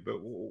new. But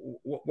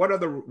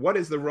what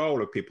is the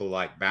role of people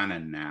like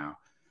Bannon now?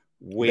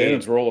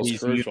 Bannon's role is these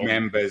crucial. New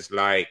members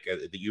like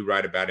that you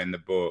write about in the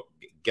book,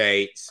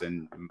 Gates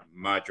and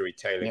Marjorie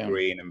Taylor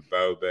Greene and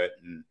Boebert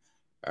and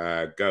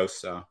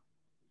Gosar.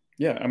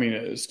 Yeah, I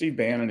mean, Steve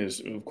Bannon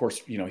is, of course,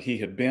 he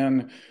had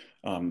been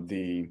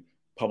the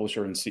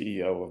publisher and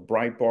CEO of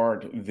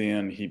Breitbart.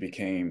 Then he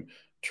became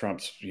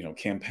Trump's,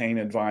 campaign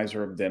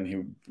advisor. Then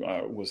he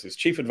was his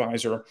chief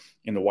advisor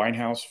in the White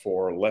House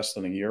for less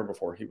than a year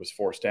before he was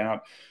forced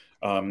out.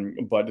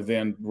 But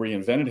then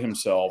reinvented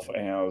himself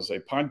as a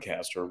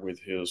podcaster with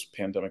his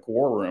Pandemic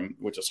War Room,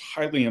 which is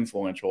highly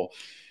influential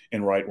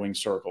in right-wing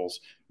circles.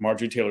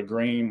 Marjorie Taylor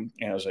Greene,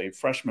 as a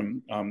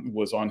freshman,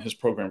 was on his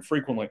program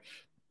frequently.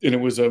 And it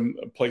was a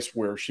place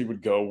where she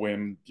would go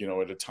when,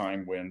 at a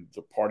time when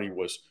the party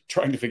was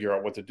trying to figure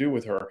out what to do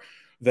with her.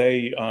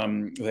 They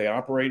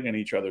operate in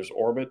each other's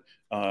orbit.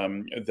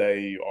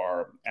 They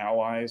are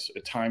allies.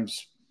 At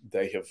times,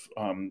 they have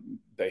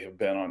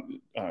been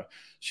on.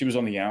 She was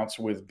on the outs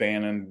with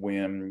Bannon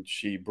when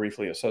she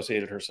briefly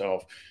associated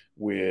herself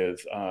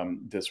with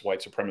this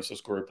white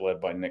supremacist group led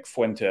by Nick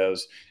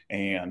Fuentes,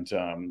 and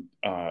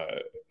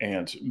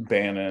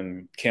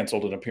Bannon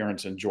canceled an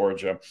appearance in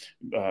Georgia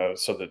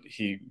so that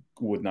he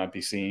would not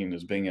be seen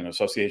as being in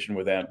association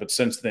with that. But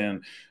since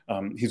then,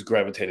 he's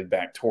gravitated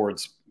back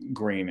towards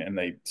Greene, and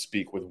they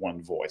speak with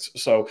one voice.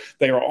 So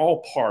they are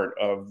all part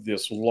of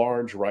this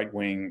large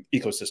right-wing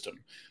ecosystem.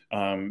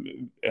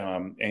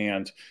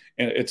 And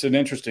it's an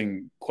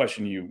interesting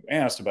question you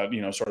asked about,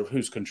 sort of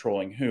who's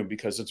controlling who,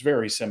 because it's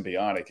very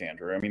symbiotic,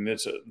 Andrew. I mean,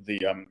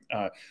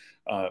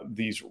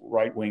 these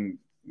right-wing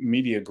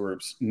media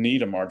groups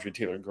need a Marjorie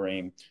Taylor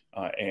Greene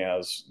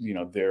as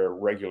their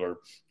regular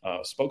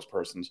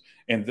spokespersons,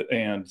 and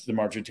the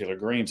Marjorie Taylor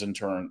Greenes in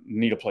turn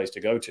need a place to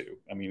go to.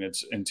 I mean,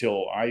 it's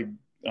until I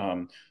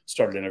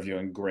started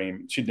interviewing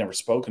Greene, she'd never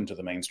spoken to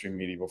the mainstream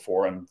media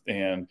before,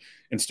 and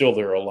still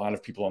there are a lot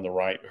of people on the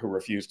right who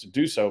refuse to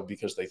do so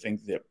because they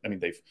think that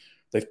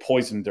they've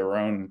poisoned their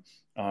own.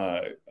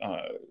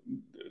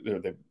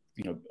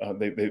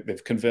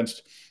 They've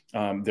convinced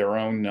their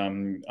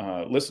own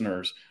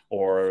listeners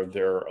or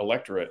their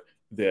electorate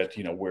that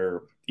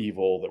we're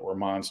evil, that we're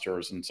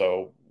monsters, and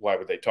so why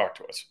would they talk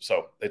to us?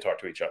 So they talk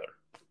to each other.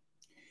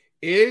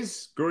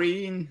 Is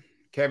Greene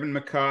Kevin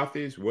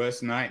McCarthy's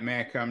worst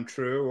nightmare come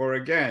true? Or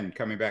again,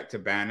 coming back to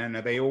Bannon,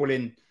 are they all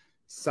in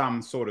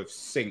some sort of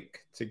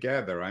sync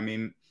together? I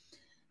mean,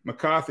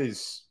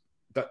 McCarthy's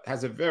that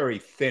has a very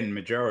thin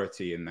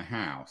majority in the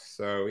House,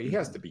 so he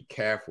has to be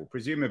careful.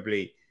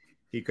 Presumably,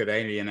 he could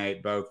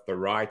alienate both the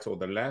right or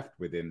the left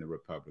within the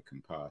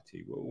Republican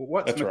Party.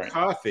 What's That's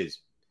McCarthy's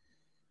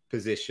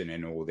position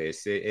in all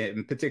this,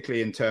 and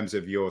particularly in terms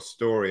of your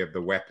story of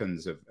the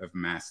weapons of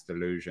mass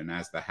delusion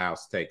as the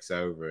House takes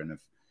over, and if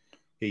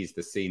he's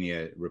the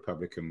senior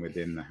Republican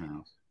within the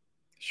House?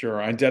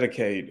 Sure. I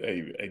dedicate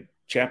a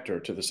chapter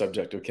to the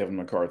subject of Kevin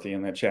McCarthy,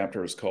 and that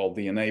chapter is called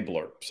The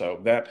Enabler. So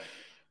that,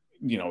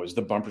 is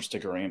the bumper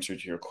sticker answer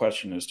to your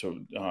question as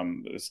to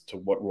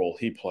what role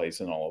he plays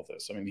in all of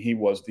this. I mean, he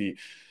was the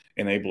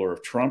enabler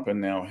of Trump,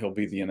 and now he'll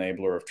be the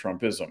enabler of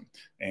Trumpism.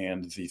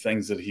 And the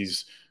things that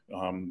he's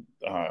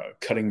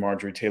cutting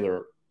Marjorie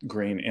Taylor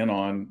Greene in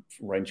on,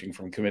 ranging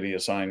from committee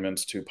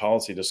assignments to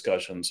policy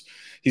discussions,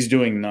 he's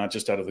doing not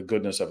just out of the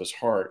goodness of his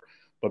heart,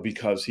 but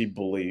because he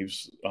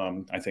believes,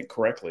 I think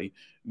correctly,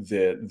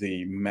 that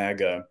the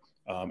MAGA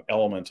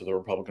element of the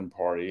Republican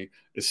Party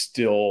is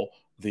still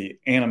the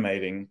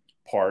animating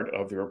part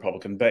of the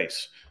Republican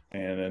base.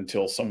 And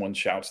until someone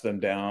shouts them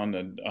down,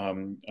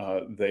 and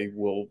they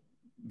will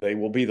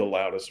be the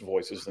loudest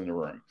voices in the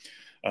room.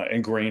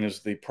 And Greene is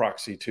the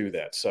proxy to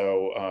that.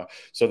 So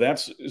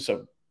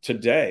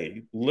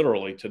today,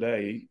 literally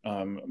today,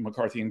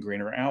 McCarthy and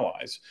Greene are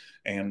allies,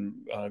 and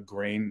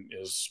Greene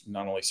is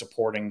not only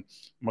supporting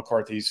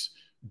McCarthy's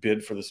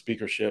bid for the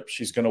speakership,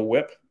 she's going to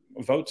whip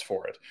votes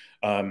for it.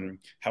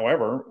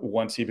 However,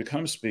 once he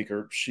becomes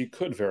speaker, she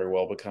could very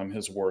well become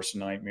his worst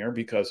nightmare,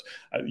 because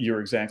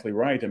you're exactly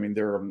right. I mean,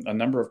 there are a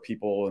number of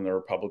people in the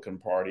Republican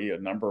Party, a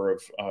number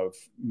of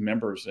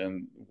members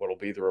in what will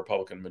be the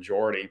Republican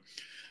majority,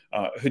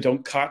 who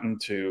don't cotton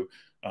to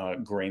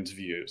Greene's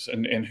views,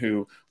 and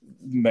who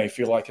may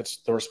feel like it's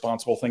the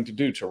responsible thing to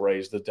do to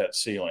raise the debt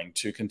ceiling,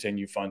 to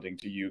continue funding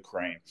to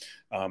Ukraine.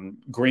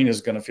 Greene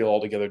is going to feel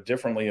altogether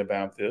differently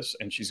about this,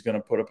 and she's going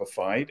to put up a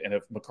fight. And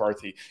if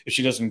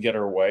she doesn't get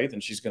her way,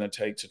 then she's going to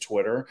take to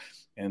Twitter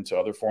and to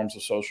other forms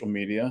of social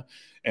media,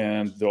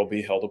 and there'll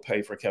be hell to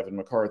pay for Kevin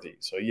McCarthy.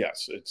 So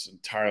yes, it's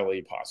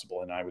entirely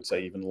possible, and I would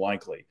say even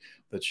likely,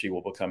 that she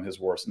will become his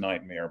worst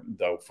nightmare,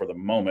 though for the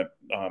moment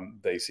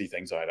they see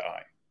things eye to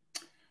eye.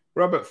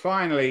 Robert,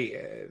 finally,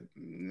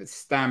 let's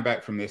stand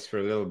back from this for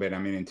a little bit. I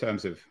mean,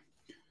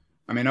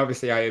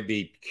 obviously I would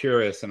be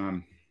curious,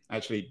 and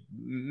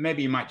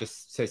maybe you might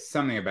just say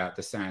something about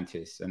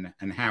DeSantis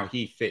and how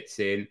he fits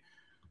in,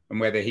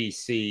 and whether he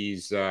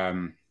sees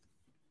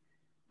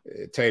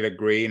Taylor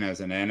Greene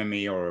as an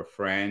enemy or a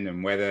friend,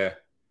 and whether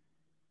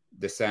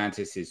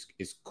DeSantis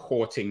is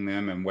courting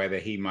them, and whether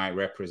he might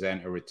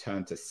represent a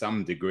return to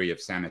some degree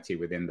of sanity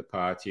within the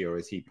party, or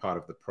is he part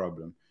of the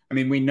problem? I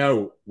mean, we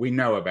know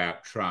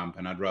about Trump,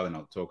 and I'd rather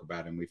not talk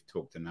about him. We've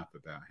talked enough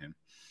about him.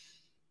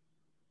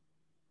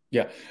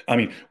 Yeah. I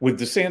mean, with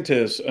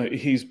DeSantis,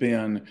 he's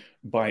been,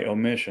 by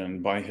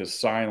omission, by his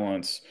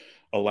silence,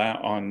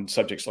 on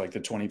subjects like the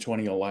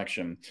 2020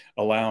 election,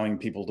 allowing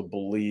people to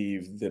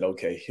believe that,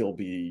 okay, he'll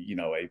be,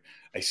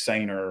 a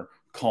saner,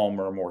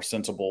 calmer, more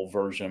sensible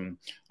version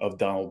of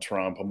Donald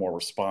Trump, a more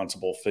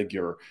responsible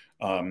figure.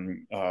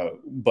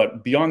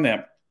 But beyond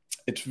that,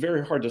 it's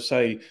very hard to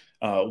say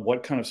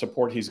what kind of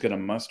support he's going to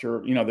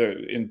muster. You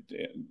know,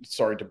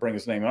 sorry to bring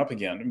his name up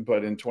again,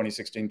 but in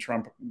 2016,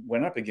 Trump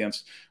went up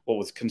against what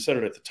was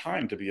considered at the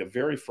time to be a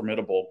very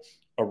formidable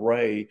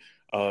array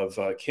of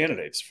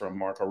candidates, from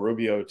Marco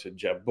Rubio to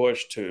Jeb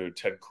Bush to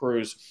Ted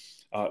Cruz.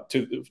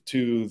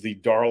 To the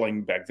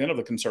darling back then of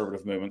the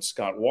conservative movement,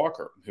 Scott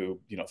Walker, who,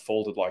 you know,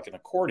 folded like an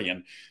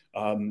accordion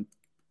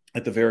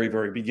at the very,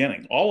 very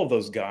beginning. All of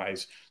those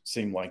guys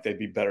seemed like they'd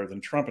be better than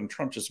Trump, and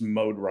Trump just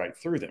mowed right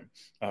through them.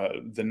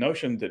 The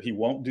notion that he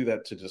won't do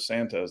that to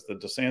DeSantis,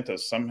 that DeSantis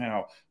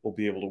somehow will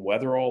be able to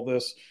weather all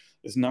this,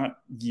 is not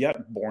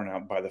yet borne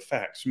out by the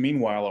facts.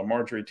 Meanwhile,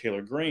 Marjorie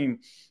Taylor Greene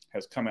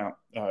has come out.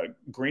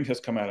 Greene has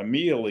come out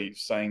immediately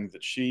saying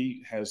that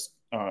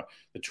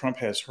that Trump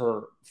has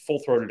her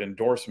full-throated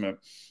endorsement.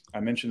 I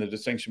mentioned the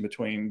distinction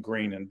between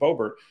Greene and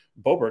Boebert.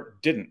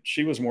 Boebert didn't.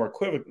 She was more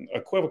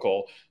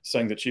equivocal,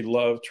 saying that she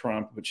loved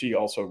Trump, but she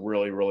also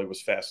really, really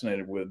was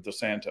fascinated with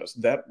DeSantis.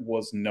 That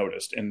was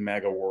noticed in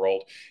MAGA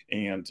world,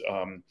 and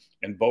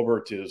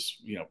Boebert is,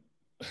 you know,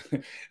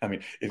 I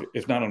mean,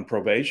 if not on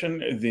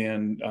probation,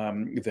 then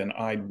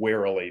eyed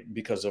warily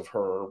because of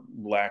her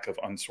lack of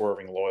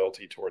unswerving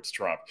loyalty towards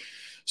Trump.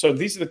 So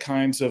these are the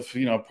kinds of,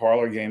 you know,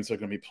 parlor games that are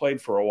going to be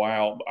played for a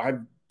while.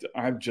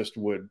 I just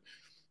would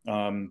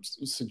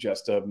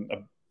suggest a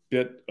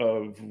bit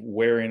of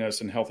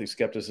wariness and healthy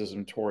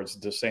skepticism towards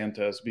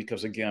DeSantis,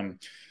 because again,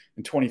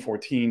 in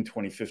 2014,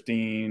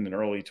 2015, and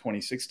early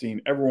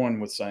 2016, everyone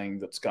was saying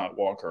that Scott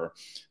Walker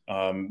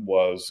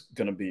was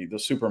going to be the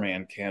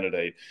Superman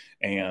candidate,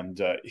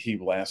 and he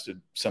lasted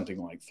something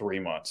like 3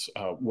 months.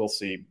 We'll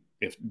see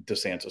if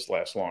DeSantis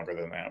lasts longer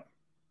than that.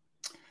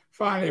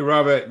 Finally,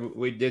 Robert,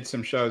 we did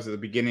some shows at the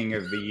beginning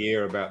of the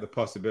year about the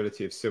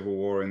possibility of civil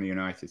war in the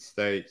United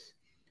States.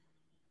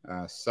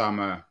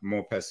 Some are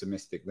more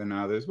pessimistic than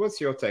others.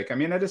 What's your take? I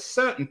mean, at a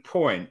certain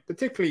point,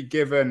 particularly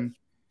given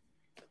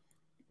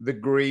the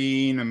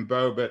Greene and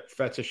Boebert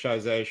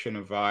fetishization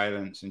of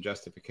violence and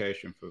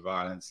justification for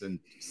violence and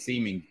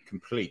seeming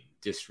complete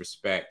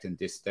disrespect and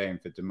disdain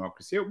for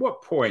democracy, at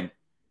what point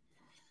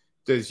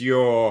does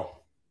your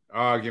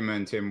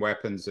argument in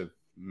Weapons of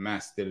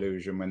Mass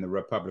Delusion, when the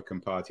Republican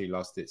Party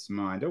lost its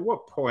mind, at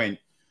what point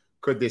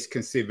could this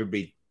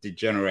conceivably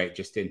degenerate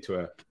just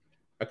into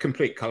a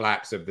complete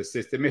collapse of the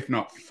system, if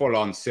not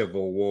full-on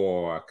civil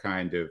war, a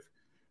kind of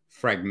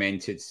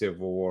fragmented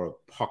civil war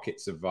of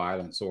pockets of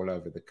violence all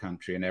over the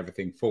country, and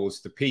everything falls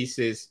to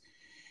pieces,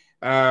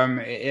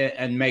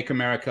 and make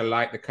America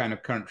like the kind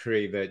of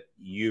country that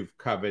you've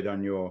covered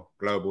on your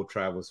global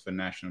travels for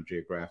National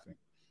Geographic?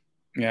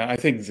 Yeah, I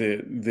think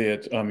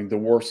that I mean, the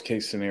worst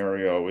case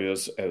scenario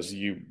is, as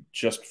you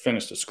just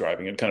finished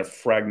describing it, kind of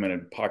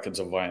fragmented pockets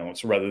of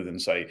violence, rather than,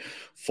 say,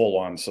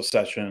 full-on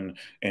secession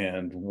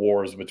and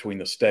wars between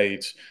the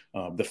states,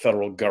 the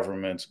federal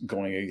government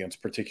going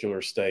against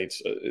particular states.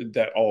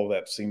 That all of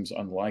that seems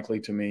unlikely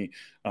to me.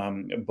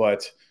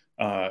 But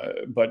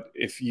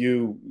if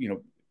you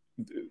know,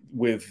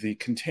 with the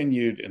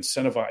continued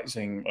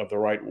incentivizing of the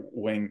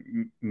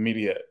right-wing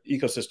media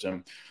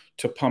ecosystem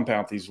to pump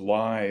out these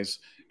lies,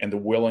 and the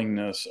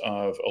willingness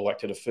of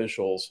elected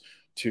officials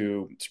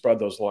to spread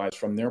those lies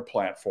from their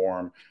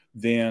platform,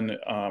 then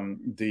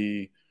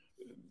the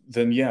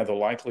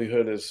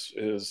likelihood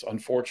is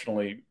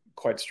unfortunately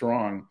quite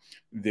strong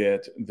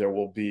that there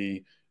will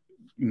be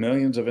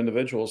millions of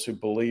individuals who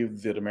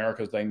believe that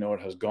America as they know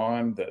it has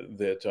gone, that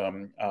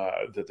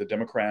the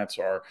Democrats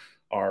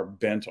are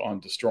bent on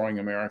destroying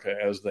America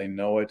as they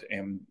know it,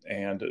 and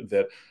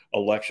that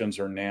elections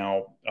are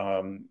now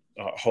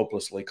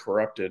hopelessly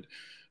corrupted,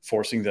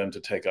 forcing them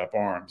to take up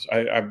arms.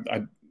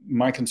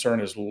 My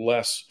concern is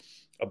less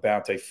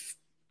about a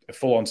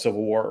full-on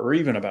civil war or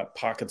even about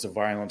pockets of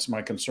violence.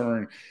 My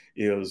concern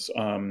is,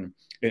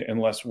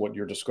 unless what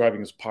you're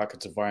describing as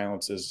pockets of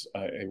violence is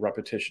a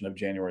repetition of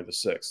January the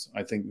 6th.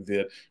 I think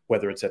that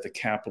whether it's at the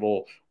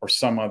Capitol or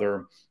some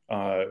other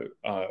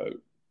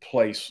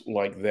place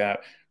like that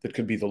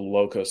could be the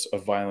locus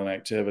of violent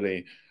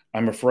activity,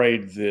 I'm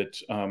afraid that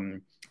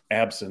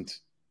absent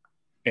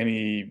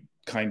any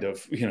kind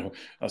of, you know,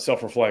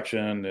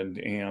 self-reflection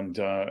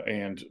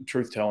and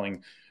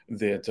truth-telling,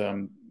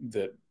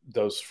 that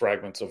those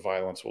fragments of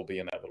violence will be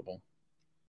inevitable.